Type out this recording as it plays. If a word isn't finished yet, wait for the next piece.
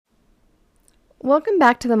Welcome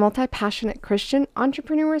back to the Multi-Passionate Christian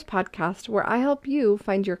Entrepreneurs Podcast, where I help you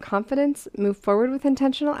find your confidence, move forward with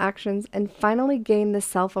intentional actions, and finally gain the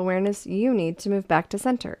self-awareness you need to move back to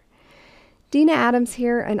center. Dina Adams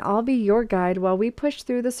here, and I'll be your guide while we push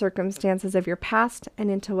through the circumstances of your past and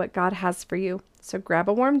into what God has for you. So grab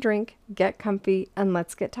a warm drink, get comfy, and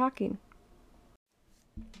let's get talking.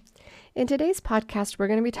 In today's podcast, we're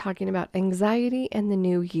going to be talking about anxiety and the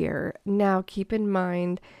new year. Now, keep in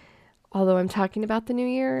mind, although I'm talking about the new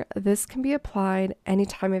year, this can be applied any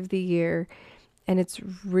time of the year, and it's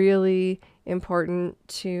really important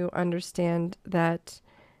to understand that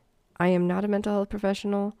I am not a mental health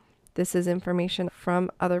professional. This is information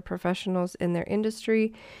from other professionals in their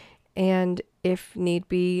industry, and if need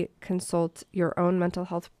be, consult your own mental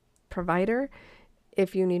health provider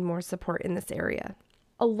if you need more support in this area.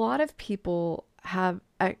 A lot of people have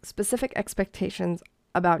specific expectations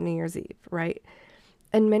about New Year's Eve, right?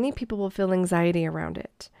 And many people will feel anxiety around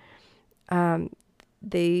it.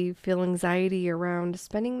 They feel anxiety around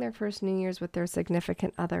spending their first New Year's with their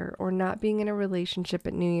significant other or not being in a relationship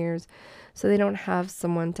at New Year's. So they don't have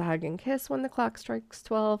someone to hug and kiss when the clock strikes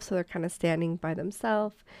 12. So they're kind of standing by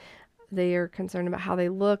themselves. They are concerned about how they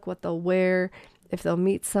look, what they'll wear, if they'll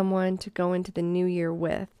meet someone to go into the new year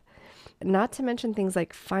with. Not to mention things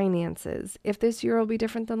like finances, if this year will be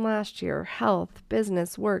different than last year, health,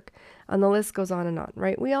 business, work, and the list goes on,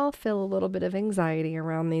 right? We all feel a little bit of anxiety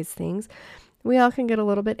around these things. We all can get a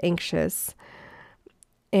little bit anxious.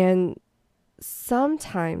 And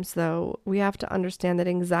sometimes, though, we have to understand that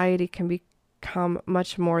anxiety can become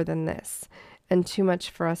much more than this and too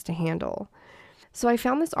much for us to handle. So I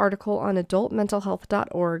found this article on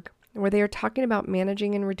adultmentalhealth.org where they are talking about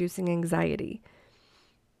managing and reducing anxiety.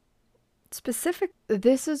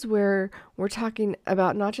 This is where we're talking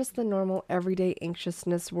about not just the normal everyday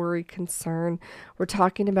anxiousness, worry, concern. We're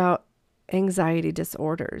talking about anxiety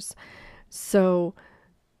disorders. So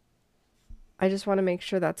I just want to make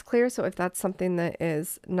sure that's clear. So if that's something that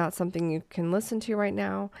is not something you can listen to right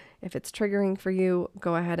now, if it's triggering for you,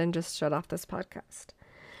 go ahead and just shut off this podcast.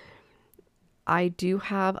 I do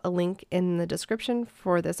have a link in the description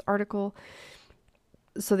for this article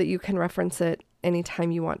so that you can reference it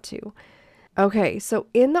anytime you want to. Okay, so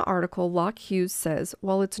in the article, Locke Hughes says,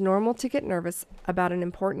 while it's normal to get nervous about an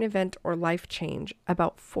important event or life change,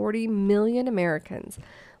 about 40 million Americans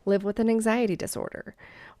live with an anxiety disorder,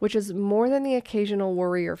 which is more than the occasional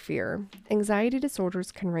worry or fear. Anxiety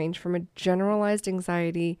disorders can range from a generalized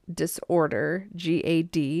anxiety disorder,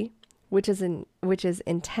 GAD, which is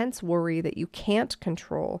intense worry that you can't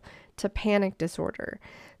control, to panic disorder.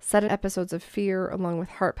 Sudden episodes of fear, along with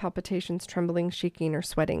heart palpitations, trembling, shaking, or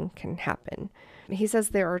sweating, can happen. He says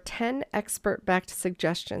there are 10 expert-backed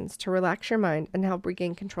suggestions to relax your mind and help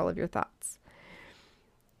regain control of your thoughts.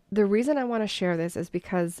 The reason I want to share this is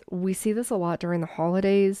because we see this a lot during the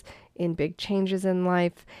holidays, in big changes in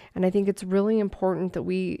life, and I think it's really important that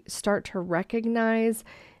we start to recognize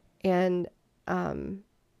that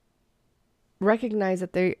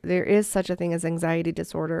there is such a thing as anxiety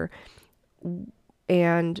disorder,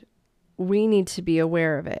 and we need to be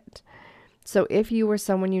aware of it. So if you or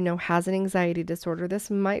someone you know has an anxiety disorder, this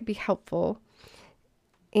might be helpful,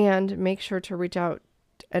 and make sure to reach out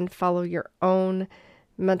and follow your own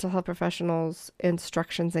mental health professionals'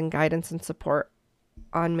 instructions and guidance and support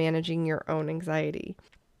on managing your own anxiety.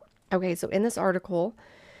 Okay, so in this article,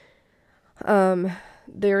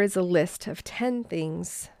 there is a list of 10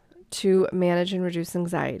 things to manage and reduce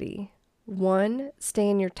anxiety. 1, stay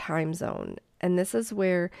in your time zone. And this is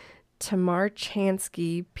where Tamar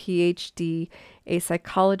Chansky, PhD, a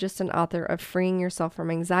psychologist and author of Freeing Yourself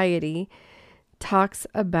from Anxiety, talks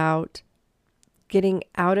about getting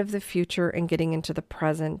out of the future and getting into the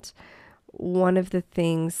present. One of the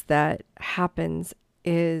things that happens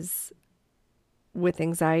is with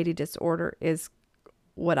anxiety disorder is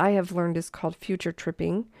what I have learned is called future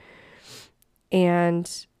tripping.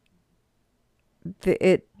 And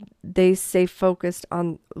they stay focused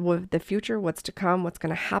on the future, what's to come, what's going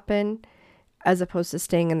to happen, as opposed to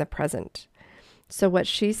staying in the present. So what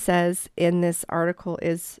she says in this article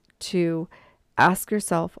is to ask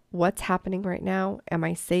yourself, what's happening right now? Am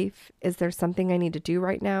I safe? Is there something I need to do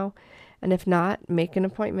right now? And if not, make an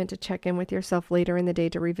appointment to check in with yourself later in the day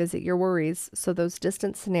to revisit your worries so those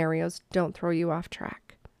distant scenarios don't throw you off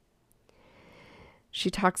track. She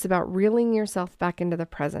talks about reeling yourself back into the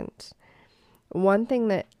present. One thing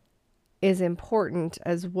that is important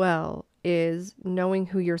as well is knowing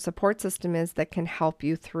who your support system is that can help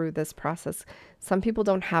you through this process. Some people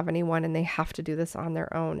don't have anyone and they have to do this on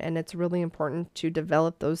their own. And it's really important to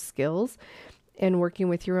develop those skills, and working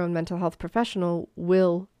with your own mental health professional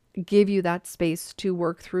will give you that space to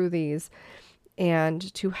work through these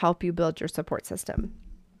and to help you build your support system.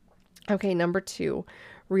 Okay, number 2,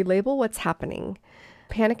 relabel what's happening.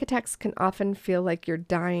 Panic attacks can often feel like you're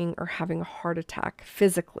dying or having a heart attack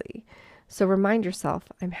physically. So remind yourself,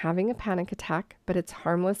 I'm having a panic attack, but it's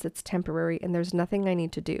harmless, it's temporary, and there's nothing I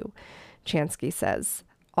need to do, Chansky says.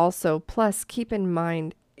 Also, plus, keep in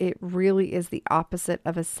mind, it really is the opposite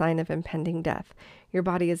of a sign of impending death. Your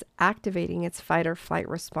body is activating its fight or flight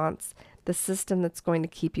response, the system that's going to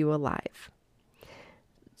keep you alive.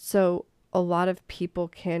 So a lot of people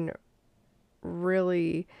can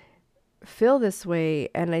really feel this way,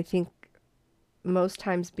 and I think most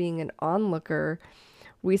times being an onlooker,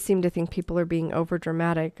 we seem to think people are being over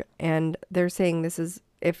dramatic, and they're saying this is,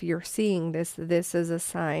 if you're seeing this, this is a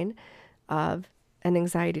sign of an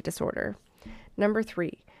anxiety disorder. Number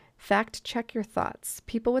 3, fact check your thoughts.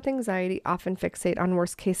 People with anxiety often fixate on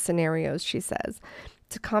worst case scenarios, she says.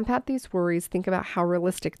 To combat these worries, think about how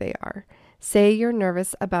realistic they are. Say you're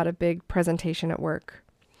nervous about a big presentation at work.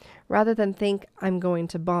 Rather than think, I'm going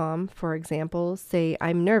to bomb, for example, say,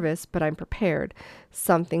 I'm nervous, but I'm prepared.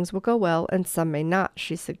 Some things will go well and some may not,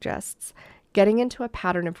 she suggests. Getting into a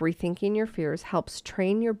pattern of rethinking your fears helps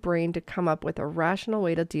train your brain to come up with a rational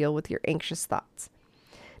way to deal with your anxious thoughts.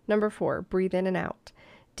 Number 4, breathe in and out.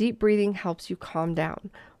 Deep breathing helps you calm down.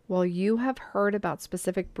 While you have heard about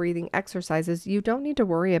specific breathing exercises, you don't need to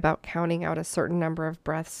worry about counting out a certain number of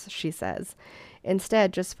breaths, she says.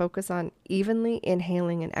 Instead, just focus on evenly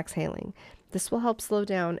inhaling and exhaling. This will help slow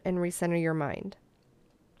down and recenter your mind.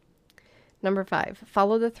 Number 5,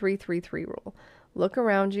 follow the 3-3-3 rule. Look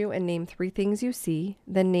around you and name 3 things you see,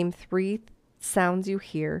 then name 3 sounds you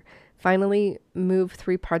hear. Finally, move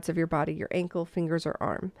 3 parts of your body, your ankle, fingers, or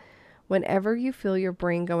arm. Whenever you feel your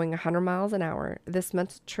brain going 100 miles an hour, this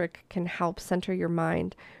mental trick can help center your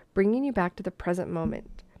mind, bringing you back to the present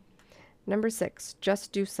moment. Number 6,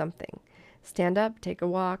 just do something. Stand up, take a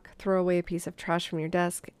walk, throw away a piece of trash from your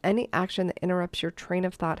desk. Any action that interrupts your train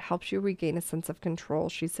of thought helps you regain a sense of control,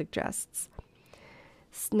 she suggests.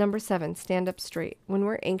 Number 7, stand up straight. When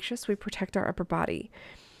we're anxious, we protect our upper body,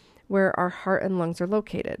 where our heart and lungs are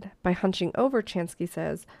located. By hunching over, Chansky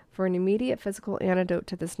says, for an immediate physical antidote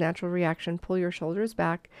to this natural reaction, pull your shoulders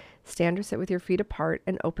back, stand or sit with your feet apart,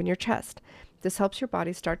 and open your chest. This helps your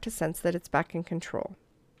body start to sense that it's back in control.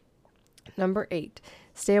 Number 8,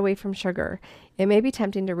 stay away from sugar. It may be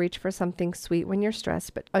tempting to reach for something sweet when you're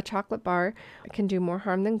stressed, but a chocolate bar can do more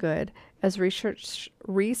harm than good, as research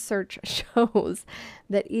shows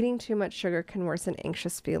that eating too much sugar can worsen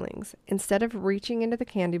anxious feelings. Instead of reaching into the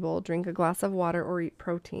candy bowl, drink a glass of water or eat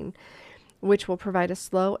protein, which will provide a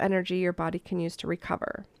slow energy your body can use to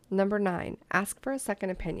recover. Number 9, ask for a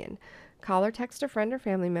second opinion. Call or text a friend or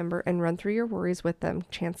family member and run through your worries with them,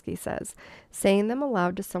 Chansky says. Saying them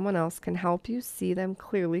aloud to someone else can help you see them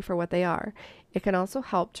clearly for what they are. It can also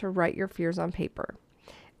help to write your fears on paper.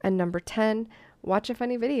 And number 10, watch a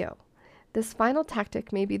funny video. This final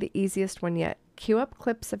tactic may be the easiest one yet. Cue up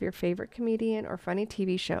clips of your favorite comedian or funny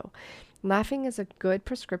TV show. Laughing is a good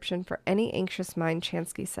prescription for any anxious mind,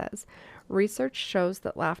 Chansky says. Research shows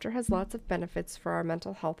that laughter has lots of benefits for our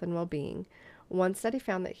mental health and well-being. One study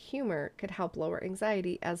found that humor could help lower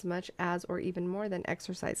anxiety as much as or even more than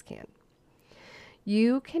exercise can.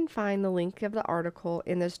 You can find the link of the article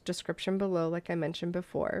in this description below, like I mentioned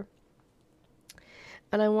before.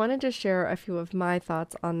 And I wanted to share a few of my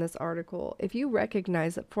thoughts on this article. If you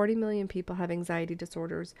recognize that 40 million people have anxiety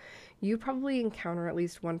disorders, you probably encounter at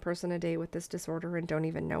least one person a day with this disorder and don't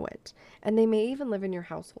even know it. And they may even live in your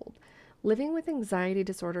household. Living with anxiety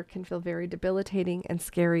disorder can feel very debilitating and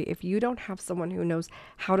scary if you don't have someone who knows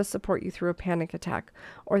how to support you through a panic attack,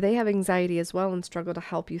 or they have anxiety as well and struggle to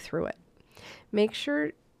help you through it. Make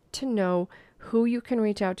sure to know who you can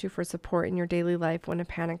reach out to for support in your daily life when a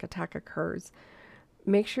panic attack occurs.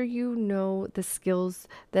 Make sure you know the skills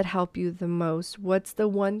that help you the most. What's the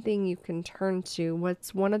one thing you can turn to?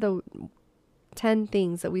 What's one of the 10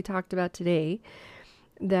 things that we talked about today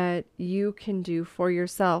that you can do for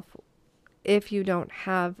yourself if you don't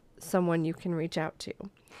have someone you can reach out to?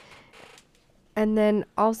 And then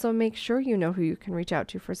also make sure you know who you can reach out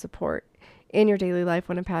to for support in your daily life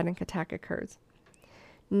when a panic attack occurs.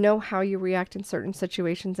 Know how you react in certain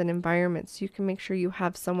situations and environments so you can make sure you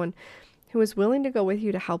have someone who is willing to go with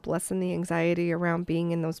you to help lessen the anxiety around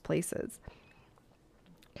being in those places.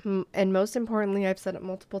 And most importantly, I've said it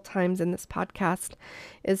multiple times in this podcast,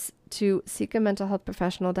 is to seek a mental health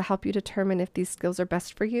professional to help you determine if these skills are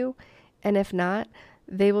best for you. And if not,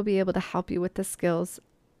 they will be able to help you with the skills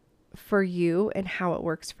for you and how it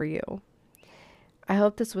works for you. I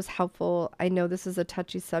hope this was helpful. I know this is a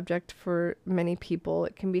touchy subject for many people.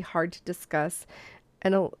 It can be hard to discuss,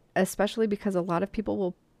 and especially because a lot of people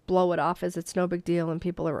will blow it off as it's no big deal and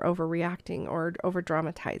people are overreacting or over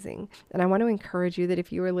dramatizing. And I want to encourage you that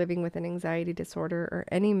if you are living with an anxiety disorder or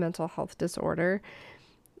any mental health disorder,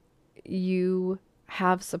 you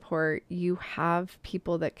have support, you have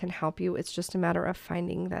people that can help you. It's just a matter of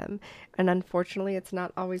finding them. And unfortunately, it's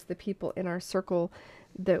not always the people in our circle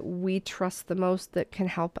that we trust the most that can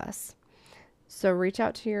help us. So reach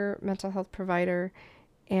out to your mental health provider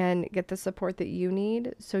and get the support that you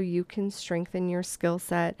need so you can strengthen your skill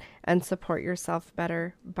set and support yourself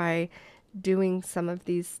better by doing some of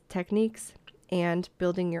these techniques and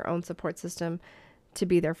building your own support system to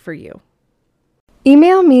be there for you.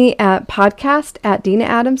 Email me at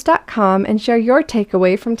podcast@dinaadams.com and share your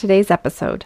takeaway from today's episode.